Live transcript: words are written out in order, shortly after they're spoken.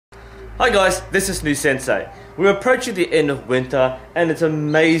Hi guys, this is New Sensei. We're approaching the end of winter and it's an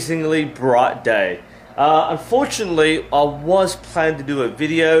amazingly bright day. Unfortunately, I was planning to do a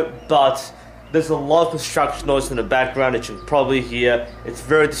video, but there's a lot of construction noise in the background that you can probably hear. It's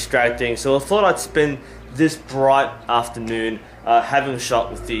very distracting, so I thought I'd spend this bright afternoon having a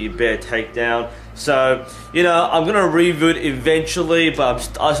shot with the bear takedown. So, you know, I'm going to review it eventually,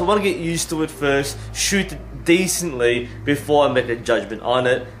 but I just want to get used to it first, shoot it decently before I make a judgment on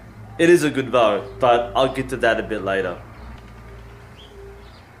it. It is a good bow, but I'll get to that a bit later.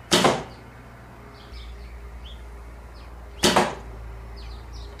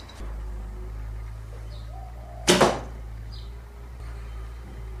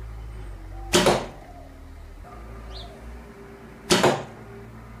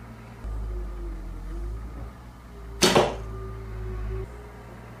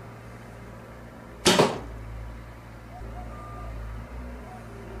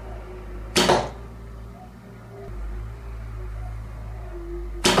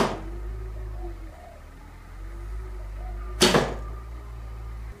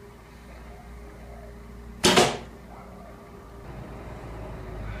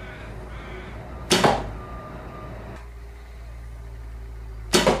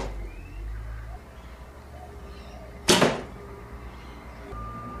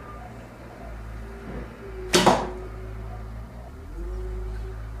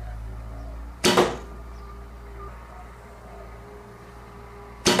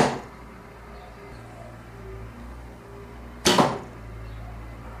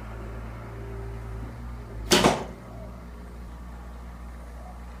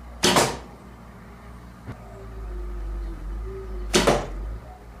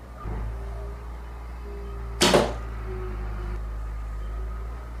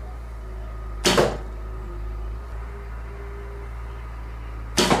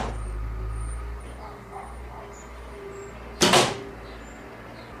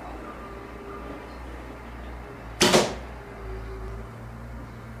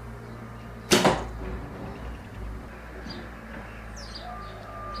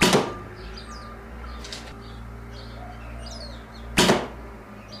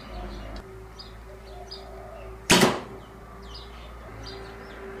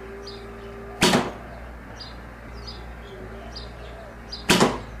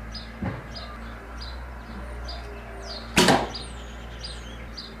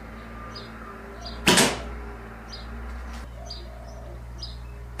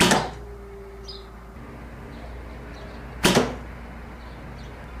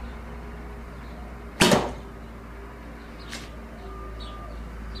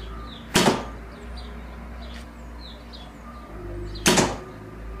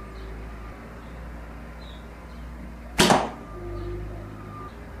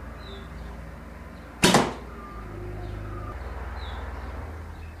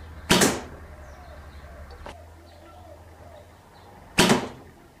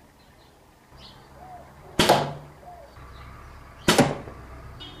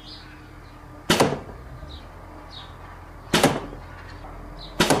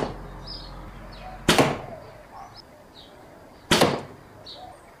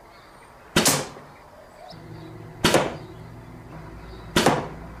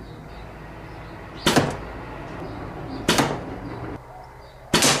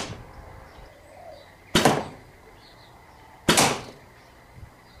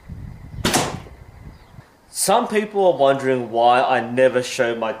 Some people are wondering why I never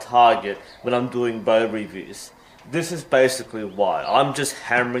show my target when I'm doing bow reviews. This is basically why. I'm just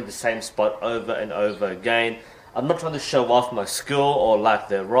hammering the same spot over and over again. I'm not trying to show off my skill or lack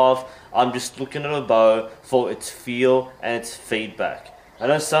thereof. I'm just looking at a bow for its feel and its feedback. I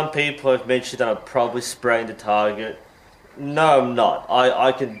know some people have mentioned that I'm probably spraying the target. No, I'm not.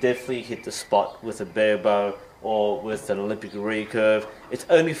 I can definitely hit the spot with a bear bow or with an Olympic recurve. It's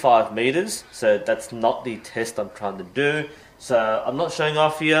only 5 meters, so that's not the test I'm trying to do. So I'm not showing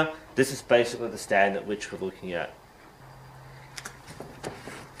off here. This is basically the standard which we're looking at.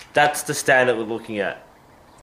 That's the standard we're looking at.